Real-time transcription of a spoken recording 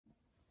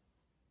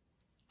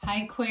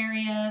Hi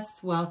Aquarius,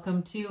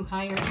 welcome to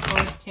Higher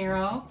Source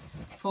Tarot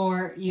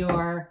for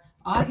your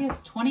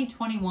August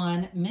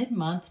 2021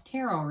 mid-month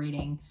tarot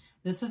reading.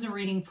 This is a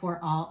reading for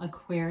all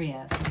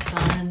Aquarius,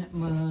 Sun,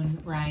 Moon,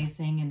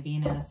 Rising, and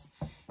Venus.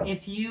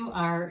 If you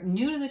are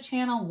new to the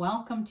channel,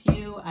 welcome to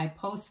you. I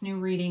post new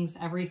readings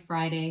every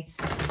Friday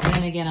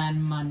and again on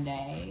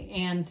Monday.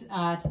 And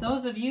to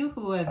those of you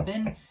who have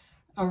been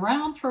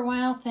around for a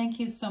while, thank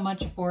you so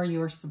much for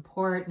your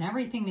support and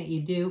everything that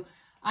you do.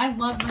 I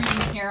love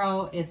reading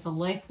tarot. It's a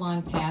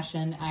lifelong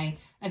passion. I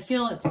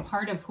feel it's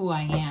part of who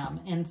I am.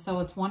 And so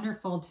it's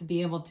wonderful to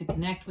be able to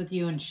connect with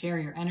you and share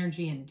your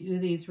energy and do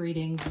these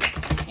readings.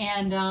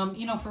 And,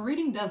 you know, if a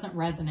reading doesn't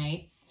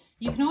resonate,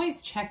 you can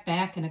always check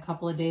back in a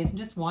couple of days and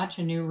just watch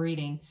a new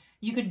reading.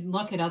 You could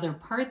look at other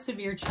parts of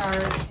your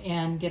chart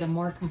and get a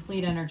more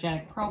complete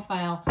energetic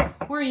profile,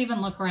 or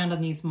even look around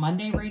on these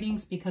Monday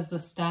readings because the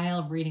style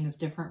of reading is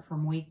different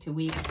from week to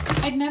week.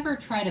 I'd never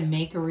try to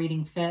make a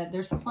reading fit.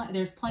 There's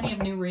plenty of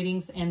new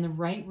readings, and the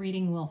right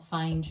reading will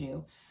find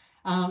you.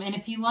 And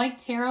if you like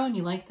tarot and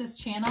you like this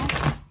channel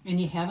and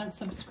you haven't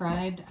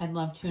subscribed, I'd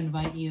love to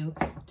invite you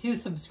to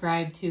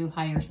subscribe to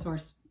Higher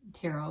Source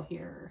Tarot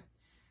here.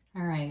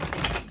 All right.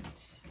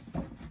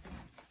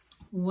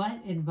 What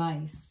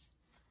advice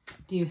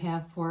do you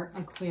have for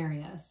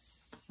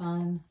Aquarius?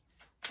 Sun,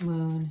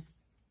 Moon,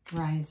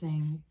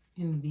 Rising,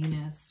 and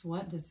Venus.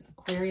 What does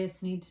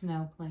Aquarius need to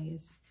know,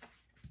 please?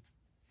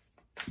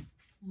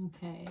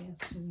 Okay,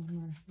 let's do one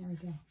more. There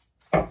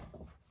we go.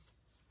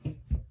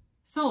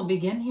 So we'll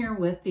begin here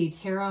with the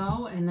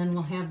tarot, and then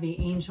we'll have the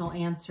angel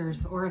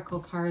answers oracle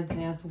cards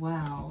as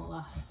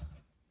well.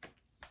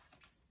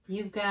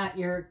 You've got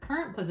your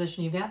current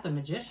position. You've got the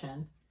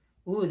Magician.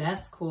 Ooh,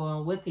 that's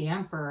cool. With the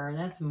Emperor.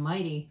 That's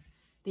mighty.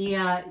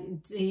 Your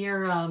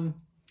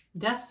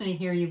destiny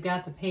here, you've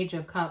got the Page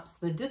of Cups.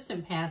 The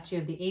distant past, you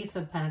have the Ace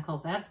of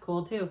Pentacles. That's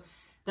cool too.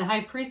 The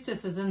High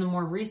Priestess is in the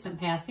more recent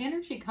past. The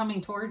energy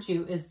coming towards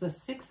you is the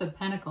Six of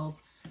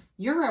Pentacles.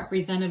 You're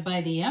represented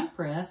by the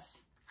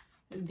Empress.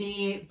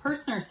 The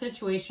person or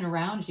situation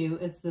around you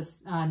is the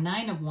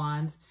Nine of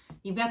Wands.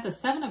 You've got the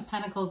Seven of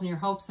Pentacles in your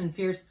hopes and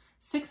fears.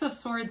 Six of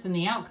Swords in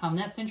the outcome.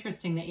 That's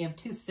interesting that you have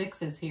two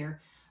sixes here.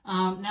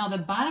 Now, the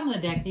bottom of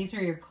the deck, these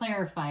are your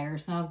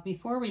clarifiers. Now,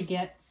 before we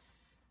get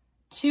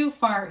too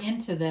far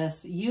into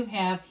this, you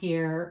have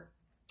here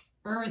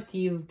Earth,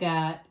 you've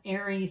got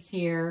Aries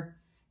here.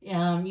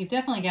 You've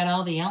definitely got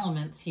all the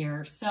elements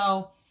here.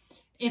 So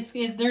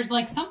there's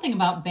like something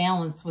about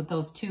balance with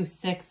those two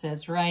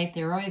sixes, right?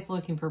 They're always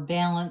looking for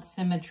balance,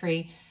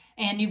 symmetry.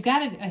 And you've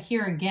got it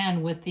here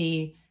again with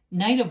the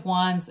Knight of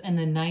Wands and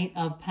the Knight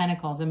of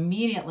Pentacles.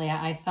 Immediately,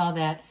 I saw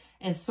that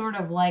as sort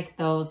of like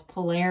those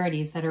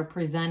polarities that are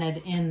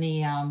presented in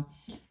the,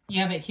 you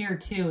have it here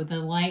too, the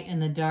light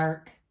and the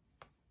dark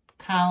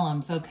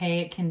columns, okay?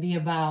 It can be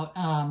about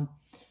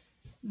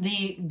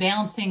the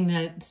balancing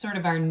the sort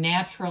of our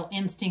natural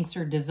instincts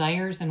or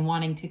desires and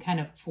wanting to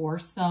kind of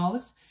force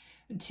those,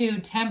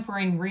 to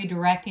tempering,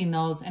 redirecting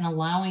those and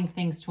allowing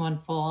things to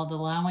unfold,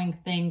 allowing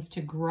things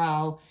to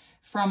grow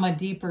from a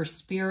deeper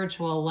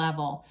spiritual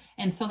level.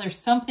 And so there's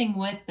something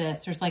with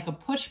this. There's like a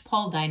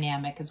push-pull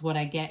dynamic is what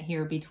I get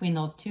here between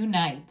those two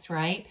knights,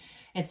 right?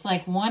 It's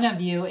like one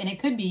of you, and it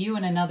could be you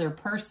and another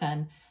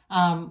person.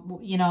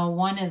 You know,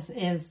 one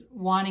is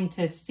wanting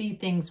to see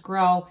things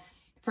grow.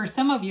 For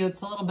some of you,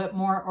 it's a little bit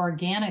more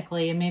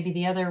organically, and maybe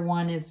the other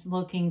one is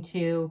looking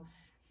to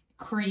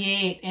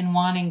create and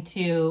wanting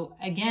to,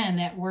 again,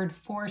 that word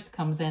force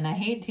comes in. I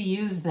hate to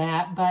use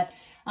that, but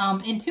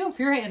and two, if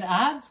you're at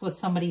odds with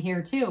somebody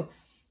here too,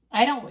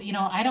 I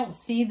don't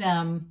see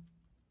them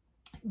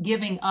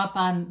giving up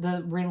on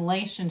the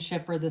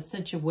relationship or the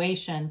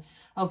situation.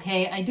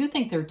 Okay, I do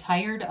think they're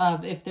tired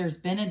of, if there's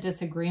been a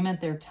disagreement,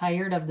 they're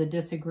tired of the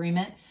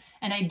disagreement.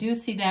 And I do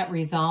see that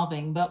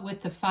resolving. But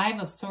with the Five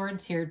of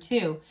Swords here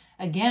too,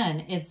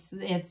 again,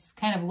 it's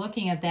kind of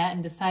looking at that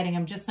and deciding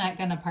I'm just not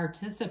going to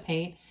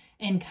participate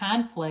in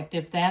conflict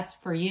if that's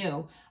for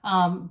you.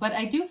 But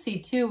I do see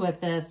too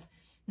with this,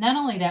 not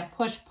only that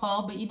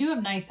push-pull, but you do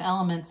have nice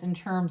elements in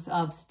terms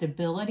of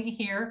stability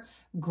here,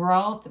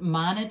 growth,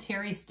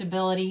 monetary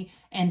stability,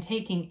 and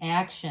taking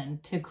action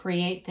to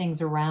create things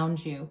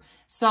around you.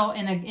 So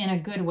in a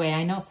good way.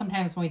 I know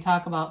sometimes when we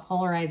talk about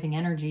polarizing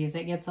energies,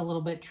 it gets a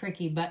little bit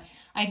tricky. But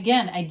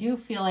again, I do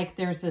feel like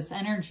there's this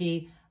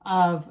energy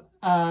of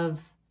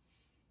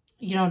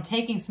you know,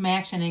 taking some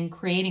action and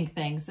creating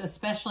things,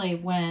 especially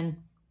when,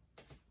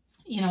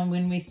 you know,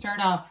 when we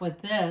start off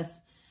with this.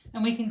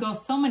 And we can go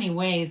so many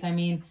ways. I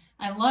mean,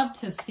 I love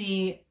to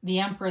see the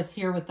Empress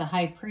here with the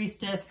High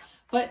Priestess,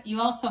 but you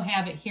also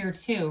have it here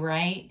too,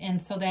 right?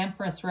 And so the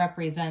Empress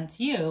represents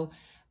you,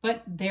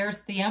 but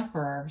there's the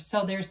Emperor.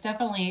 So there's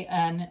definitely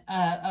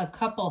a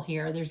couple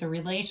here. There's a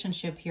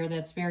relationship here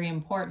that's very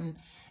important.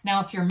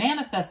 Now, if you're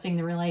manifesting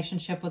the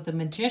relationship with the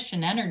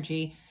Magician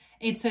energy,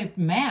 it's a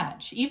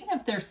match. Even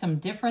if there's some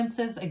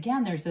differences,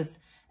 again, there's this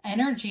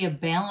energy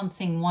of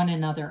balancing one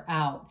another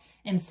out.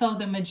 And so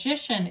the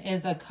Magician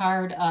is a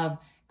card of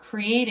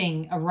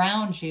creating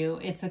around you.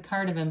 It's a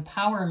card of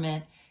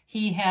empowerment.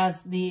 he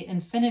has the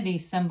infinity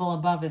symbol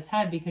above his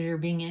head because you're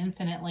being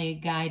infinitely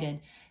guided.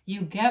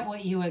 You get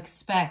what you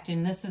expect,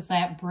 and this is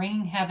that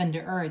bringing heaven to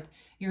earth.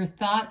 Your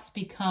thoughts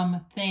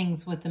become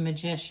things with the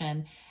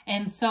magician.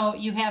 And so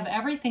you have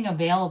everything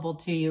available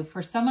to you.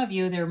 For some of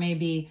you, there may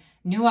be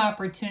new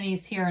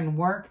opportunities here in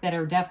work that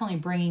are definitely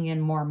bringing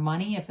in more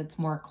money, if it's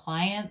more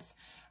clients,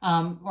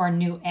 or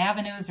new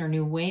avenues or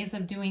new ways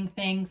of doing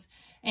things.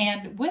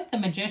 And with the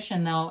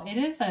magician, though, it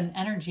is an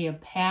energy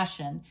of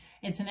passion.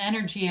 It's an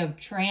energy of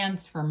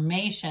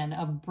transformation,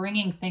 of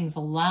bringing things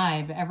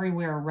alive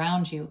everywhere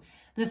around you.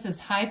 This is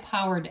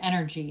high-powered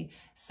energy.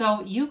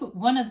 So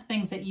one of the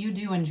things that you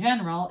do in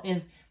general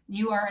is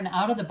you are an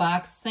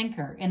out-of-the-box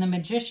thinker, and the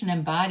magician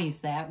embodies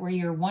that, where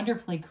you're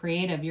wonderfully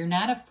creative. You're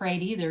not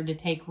afraid either to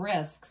take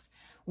risks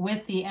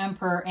with the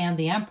Emperor and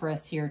the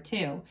Empress here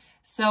too.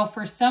 So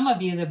for some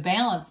of you, the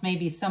balance may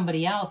be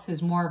somebody else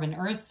who's more of an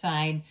earth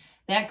sign.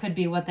 That could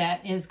be what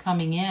that is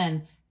coming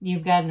in.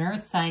 You've got an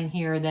earth sign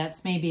here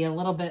that's maybe a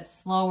little bit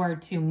slower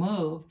to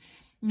move.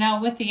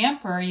 Now, with the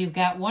Emperor, you've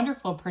got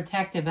wonderful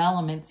protective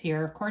elements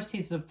here. Of course,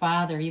 he's the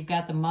father. You've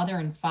got the mother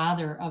and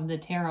father of the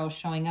tarot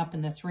showing up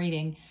in this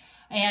reading.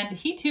 And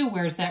he, too,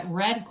 wears that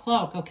red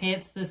cloak. Okay,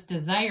 it's this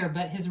desire,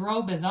 but his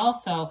robe is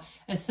also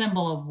a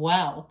symbol of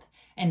wealth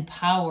and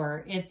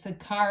power. It's a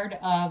card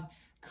of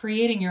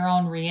creating your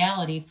own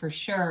reality for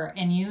sure,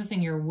 and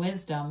using your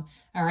wisdom,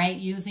 all right,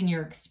 using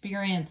your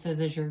experiences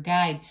as your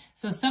guide.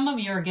 So some of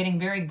you are getting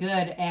very good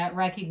at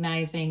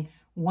recognizing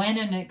when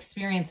an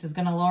experience is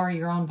going to lower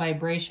your own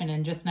vibration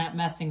and just not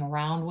messing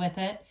around with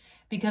it,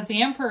 because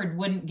the Emperor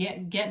wouldn't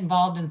get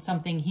involved in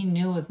something he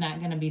knew was not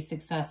going to be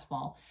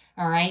successful,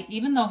 all right?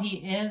 Even though he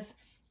is,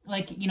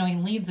 like, you know, he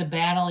leads a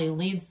battle, he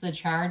leads the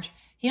charge,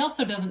 he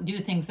also doesn't do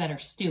things that are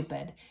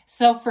stupid.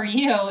 So for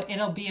you,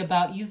 it'll be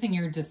about using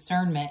your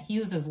discernment. He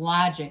uses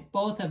logic.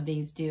 Both of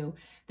these do.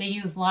 They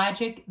use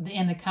logic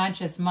in the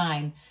conscious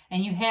mind.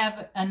 And you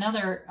have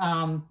another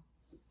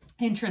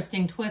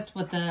interesting twist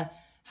with the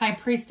High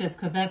Priestess,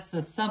 because that's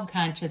the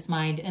subconscious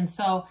mind. And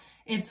so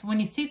it's when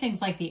you see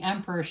things like the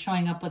Emperor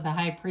showing up with the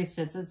High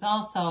Priestess, it's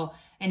also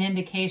an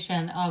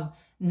indication of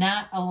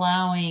not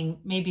allowing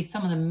maybe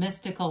some of the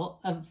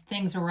mystical of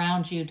things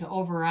around you to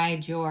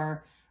override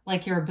your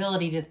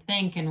ability to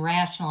think and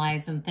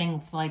rationalize and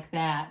things like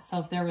that. So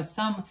if there was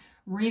some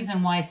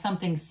reason why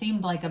something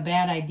seemed like a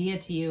bad idea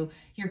to you,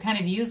 you're kind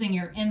of using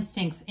your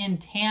instincts in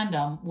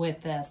tandem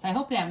with this. I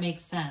hope that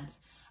makes sense.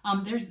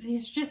 There's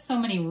just so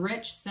many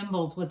rich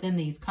symbols within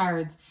these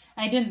cards.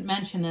 I didn't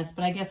mention this,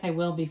 but I guess I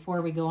will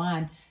before we go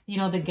on. You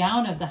know, the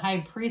gown of the High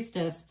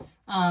Priestess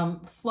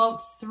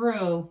floats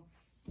through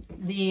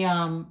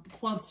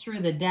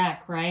the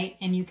deck, right?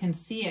 And you can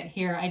see it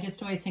here. I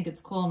just always think it's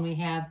cool when we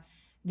have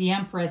the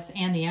Empress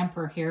and the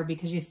Emperor here,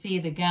 because you see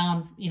the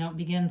gown, you know,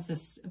 begins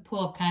this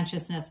pool of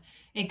consciousness.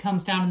 It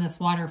comes down in this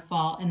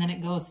waterfall, and then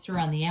it goes through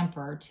on the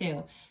Emperor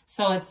too.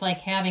 So it's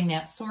like having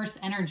that source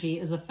energy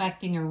is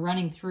affecting or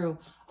running through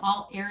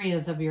all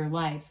areas of your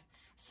life.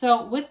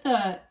 So with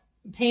the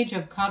Page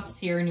of Cups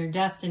here in your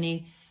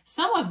destiny,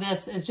 some of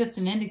this is just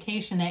an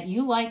indication that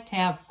you like to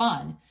have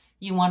fun.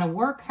 You want to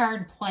work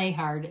hard, play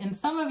hard. And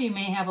some of you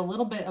may have a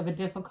little bit of a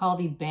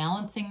difficulty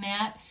balancing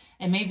that.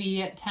 And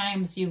maybe at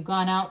times you've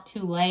gone out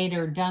too late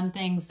or done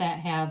things that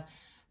have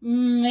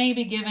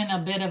maybe given a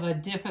bit of a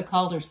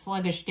difficult or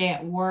sluggish day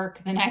at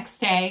work the next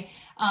day.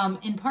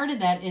 And part of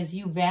that is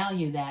you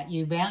value that.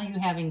 You value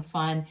having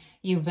fun.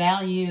 You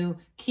value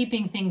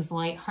keeping things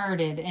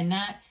lighthearted and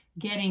not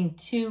getting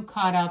too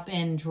caught up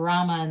in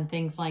drama and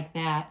things like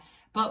that.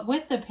 But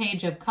with the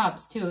Page of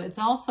Cups too, it's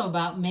also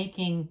about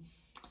making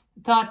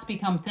thoughts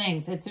become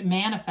things. It's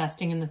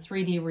manifesting in the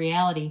 3D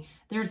reality.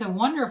 There's a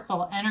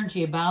wonderful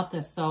energy about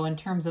this, though, in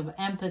terms of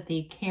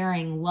empathy,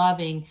 caring,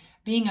 loving,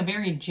 being a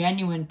very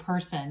genuine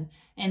person.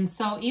 And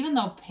so even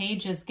though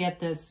pages get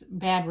this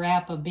bad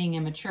rap of being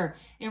immature,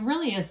 it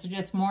really is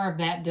just more of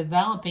that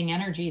developing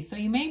energy. So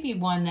you may be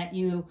one that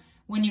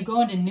when you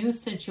go into new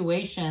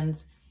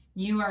situations,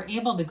 you are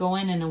able to go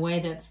in a way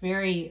that's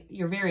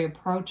you're very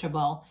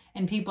approachable,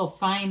 and people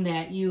find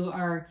that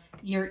you're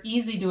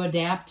easy to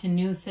adapt to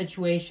new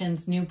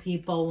situations, new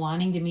people,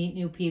 wanting to meet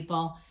new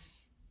people.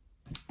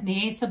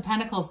 The Ace of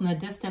Pentacles in the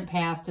distant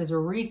past is a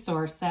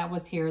resource that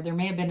was here. There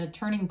may have been a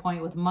turning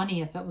point with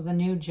money if it was a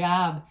new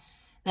job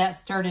that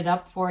started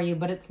up for you,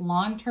 but it's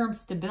long-term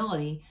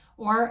stability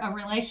or a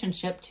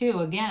relationship too.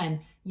 Again,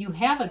 you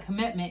have a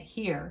commitment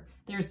here.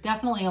 There's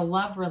definitely a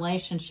love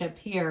relationship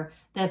here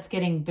that's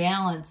getting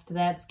balanced,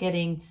 that's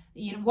getting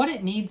what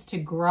it needs to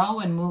grow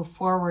and move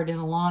forward in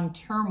a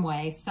long-term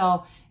way.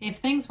 So if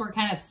things were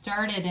kind of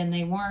started and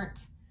they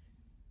weren't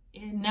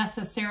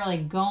necessarily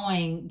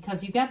going,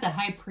 because you've got the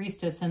High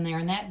Priestess in there,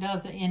 and that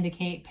does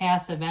indicate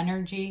passive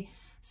energy.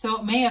 So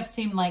it may have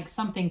seemed like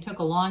something took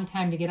a long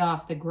time to get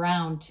off the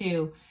ground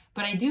too.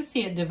 But I do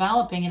see it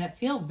developing, and it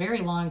feels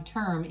very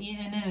long-term.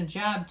 And in a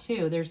job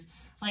too, there's,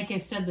 like I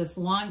said, this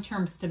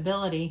long-term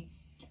stability.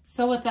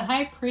 So with the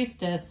High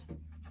Priestess,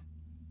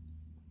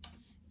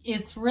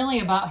 it's really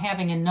about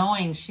having a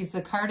knowing. She's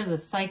the card of the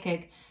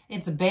psychic.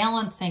 It's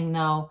balancing,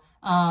 though,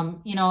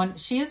 You know, and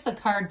she is a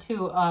card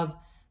too of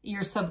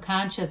your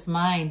subconscious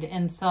mind.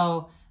 And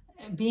so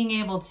being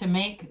able to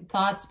make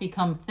thoughts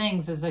become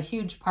things is a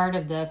huge part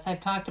of this.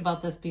 I've talked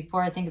about this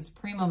before. I think it's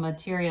prima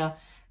materia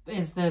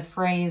is the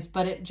phrase,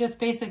 but it just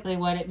basically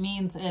what it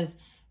means is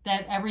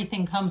that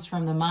everything comes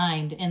from the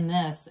mind in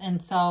this.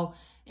 And so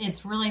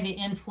it's really the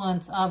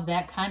influence of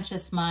that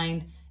conscious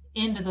mind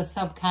into the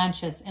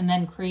subconscious and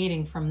then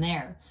creating from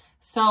there.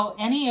 So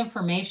any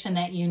information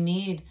that you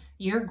need,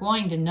 you're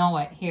going to know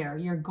it here.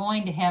 You're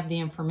going to have the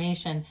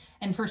information.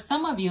 And for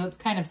some of you, it's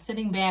kind of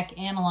sitting back,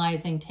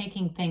 analyzing,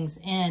 taking things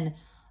in,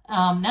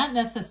 not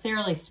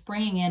necessarily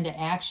springing into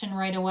action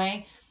right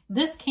away.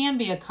 This can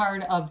be a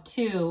card of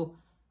two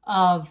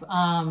of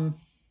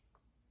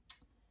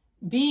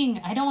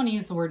being, I don't want to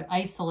use the word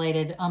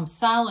isolated,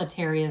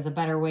 solitary is a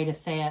better way to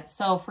say it.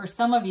 So for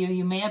some of you,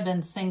 you may have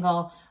been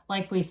single.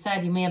 Like we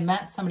said, you may have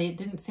met somebody, it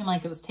didn't seem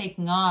like it was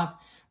taking off,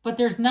 but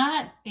there's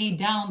not a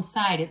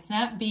downside. It's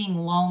not being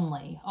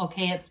lonely,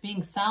 okay? It's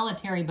being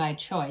solitary by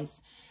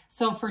choice.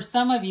 So for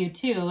some of you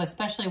too,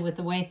 especially with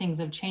the way things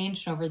have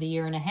changed over the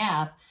year and a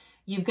half,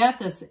 you've got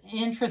this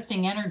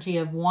interesting energy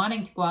of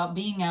wanting to go out,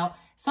 being out.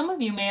 Some of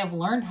you may have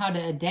learned how to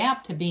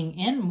adapt to being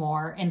in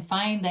more and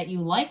find that you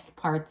like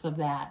parts of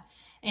that.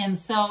 And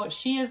so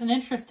she is an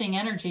interesting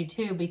energy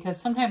too,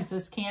 because sometimes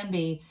this can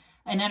be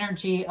an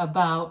energy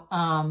about,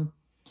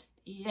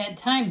 at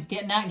times,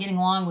 not getting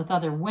along with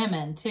other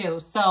women too.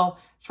 So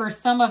for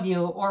some of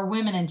you, or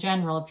women in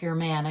general, if you're a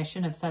man, I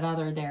shouldn't have said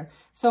other there.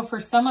 So for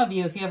some of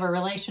you, if you have a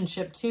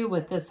relationship too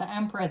with this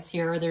Empress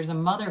here, or there's a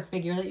mother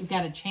figure that you've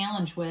got a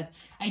challenge with,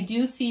 I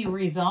do see you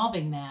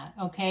resolving that,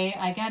 okay?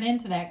 I got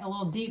into that a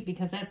little deep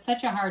because that's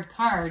such a hard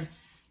card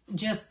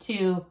just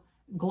to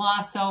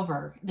gloss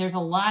over. There's a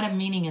lot of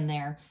meaning in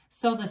there.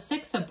 So the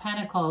Six of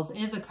Pentacles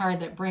is a card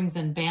that brings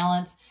in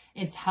balance.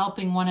 It's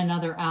helping one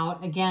another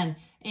out. Again,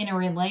 in a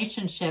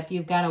relationship,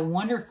 you've got a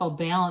wonderful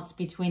balance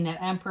between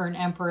that Emperor and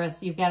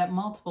Empress. You've got it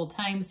multiple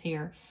times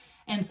here.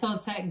 And so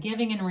it's that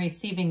giving and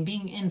receiving,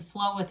 being in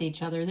flow with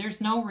each other.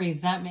 There's no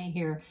resentment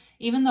here,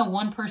 even though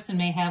one person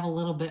may have a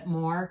little bit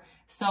more.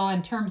 So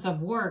in terms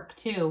of work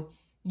too,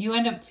 you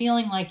end up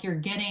feeling like you're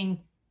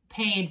getting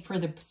paid for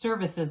the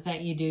services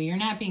that you do. You're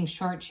not being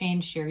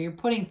shortchanged here. You're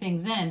putting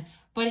things in,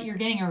 but you're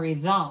getting a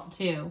result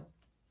too.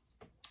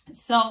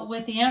 So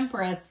with the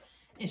Empress,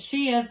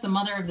 she is the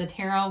mother of the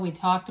tarot. We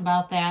talked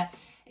about that.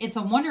 It's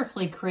a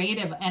wonderfully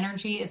creative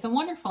energy. It's a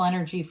wonderful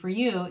energy for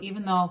you,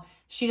 even though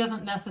she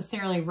doesn't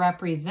necessarily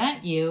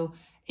represent you.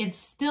 It's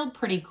still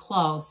pretty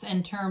close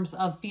in terms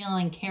of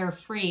feeling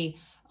carefree,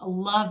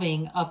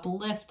 loving,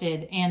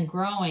 uplifted, and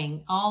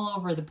growing all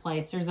over the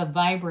place. There's a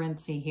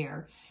vibrancy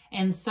here.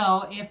 And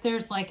so if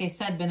there's, like I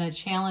said, been a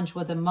challenge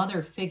with a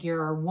mother figure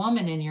or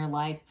woman in your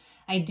life,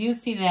 I do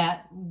see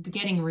that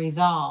getting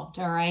resolved,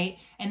 all right?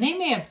 And they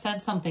may have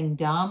said something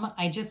dumb.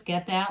 I just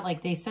get that.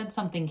 Like they said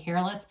something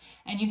careless.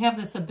 And you have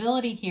this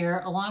ability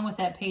here, along with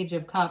that Page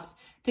of Cups,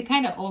 to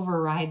kind of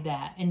override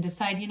that and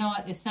decide, you know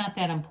what, it's not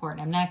that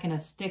important. I'm not going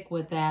to stick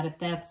with that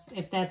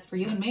if that's for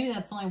you. And maybe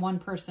that's only one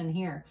person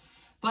here.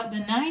 But the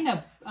Nine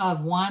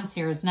of Wands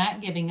here is not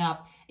giving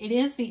up. It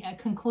is the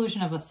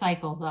conclusion of a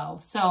cycle, though.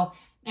 So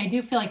I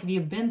do feel like if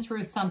you've been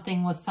through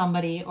something with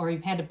somebody, or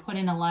you've had to put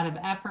in a lot of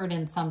effort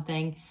in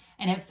something,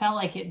 and it felt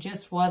like it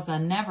just was a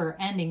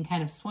never-ending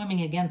kind of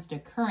swimming against a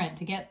current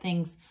to get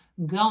things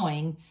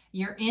going,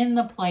 you're in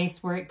the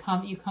place where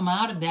you come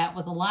out of that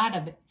with a lot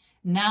of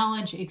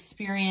knowledge,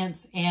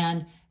 experience,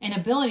 and an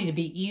ability to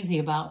be easy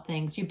about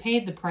things. You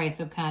paid the price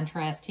of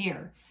contrast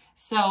here.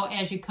 So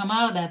as you come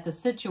out of that, the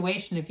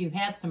situation, if you've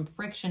had some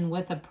friction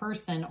with a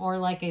person, or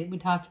like we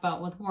talked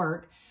about with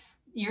work,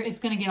 it's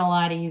going to get a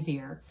lot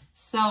easier.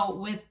 So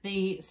with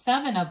the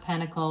Seven of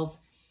Pentacles,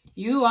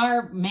 you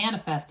are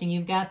manifesting.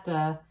 You've got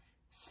the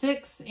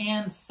 6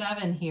 and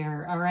 7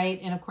 here, all right?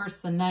 And of course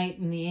the Knight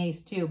and the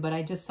Ace too, but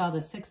I just saw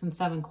the 6 and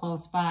 7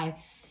 close by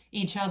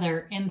each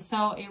other. And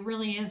so it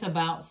really is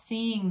about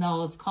seeing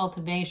those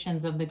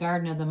cultivations of the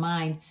Garden of the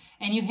Mind.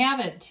 And you have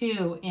it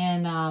too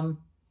in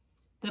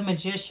the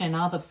Magician.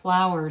 All the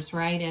flowers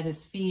right at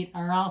his feet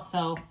are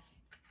also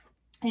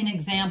an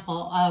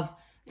example of,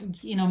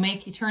 you know,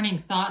 turning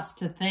thoughts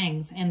to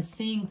things and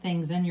seeing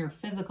things in your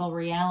physical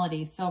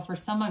reality. So for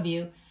some of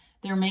you,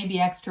 there may be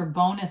extra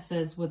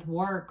bonuses with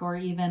work, or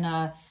even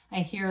I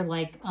hear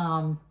like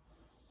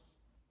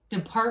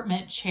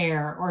department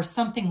chair or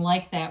something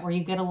like that, where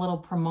you get a little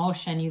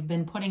promotion. You've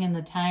been putting in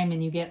the time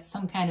and you get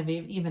some kind of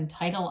even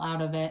title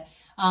out of it.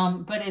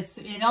 But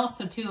it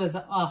also too is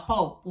a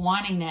hope,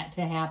 wanting that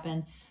to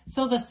happen.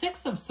 So the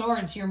Six of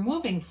Swords, you're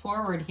moving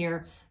forward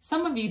here.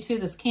 Some of you too,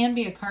 this can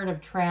be a card of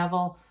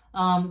travel.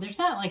 There's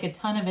not like a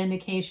ton of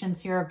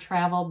indications here of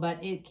travel,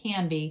 but it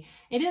can be.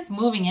 It is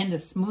moving into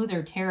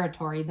smoother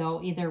territory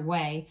though, either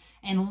way,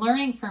 and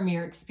learning from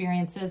your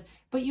experiences,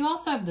 but you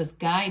also have this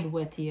guide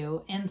with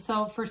you. And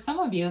so for some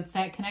of you, it's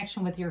that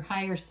connection with your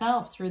higher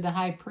self through the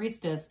High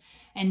Priestess,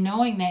 and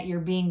knowing that you're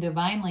being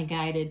divinely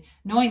guided,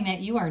 knowing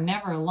that you are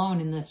never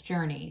alone in this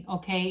journey,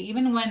 okay?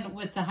 Even when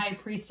with the High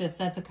Priestess,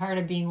 that's a card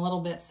of being a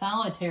little bit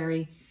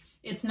solitary.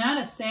 it's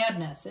not a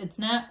sadness. It's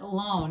not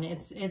alone.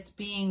 It's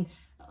being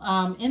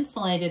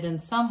insulated in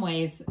some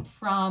ways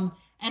from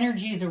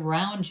energies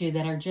around you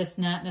that are just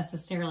not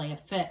necessarily a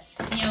fit.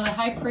 You know, the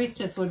High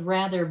Priestess would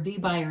rather be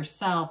by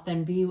herself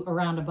than be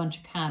around a bunch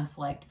of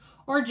conflict.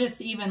 Or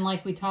just even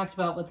like we talked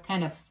about with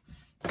kind of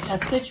a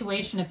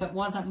situation, if it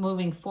wasn't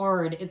moving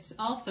forward, it's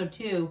also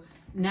too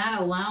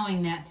not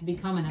allowing that to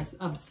become an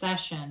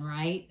obsession,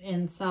 right?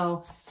 And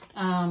so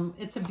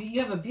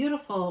you have a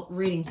beautiful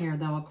reading here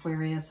though,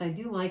 Aquarius. I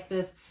do like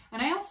this.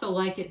 And I also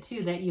like it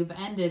too that you've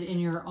ended in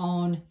your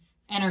own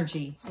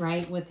energy,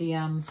 right? With the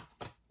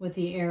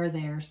air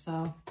there.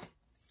 So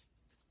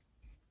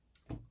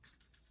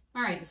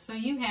all right, so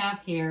you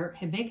have here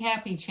big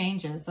happy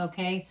changes,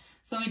 okay?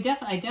 So I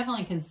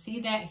definitely can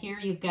see that here.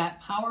 You've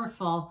got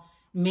powerful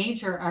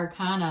major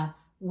arcana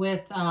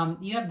with,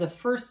 you have the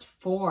first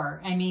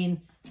four. I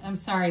mean, I'm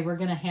sorry, we're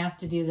going to have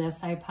to do this.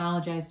 I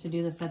apologize to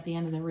do this at the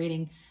end of the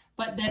reading,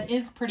 but that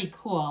is pretty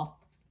cool.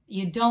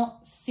 You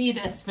don't see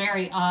this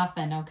very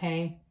often,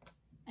 okay?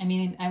 I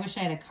mean, I wish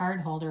I had a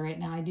card holder right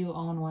now. I do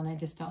own one. I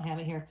just don't have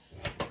it here.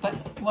 But,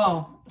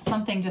 whoa,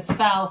 something just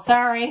fell.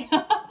 Sorry.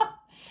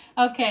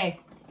 Okay.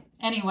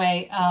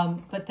 Anyway,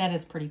 but that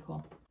is pretty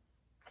cool.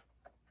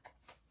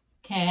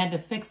 Okay, I had to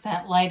fix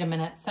that light a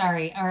minute.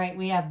 Sorry. All right,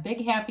 we have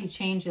big happy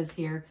changes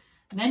here.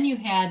 Then you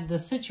had the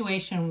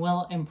situation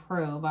will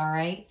improve, all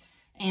right?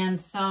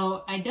 And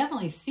so I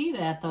definitely see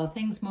that, though,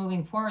 things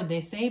moving forward. They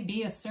say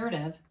be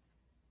assertive.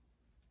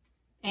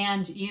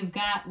 And you've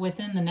got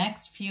within the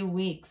next few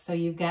weeks, so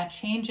you've got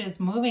changes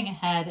moving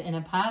ahead in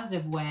a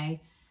positive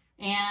way.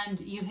 And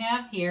you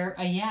have here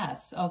a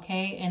yes,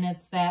 okay? And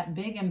it's that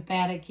big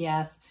emphatic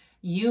yes.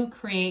 You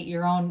create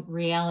your own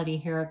reality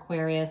here,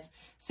 Aquarius,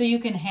 so you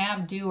can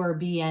have, do, or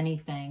be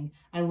anything.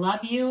 I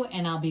love you,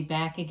 and I'll be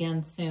back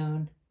again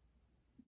soon.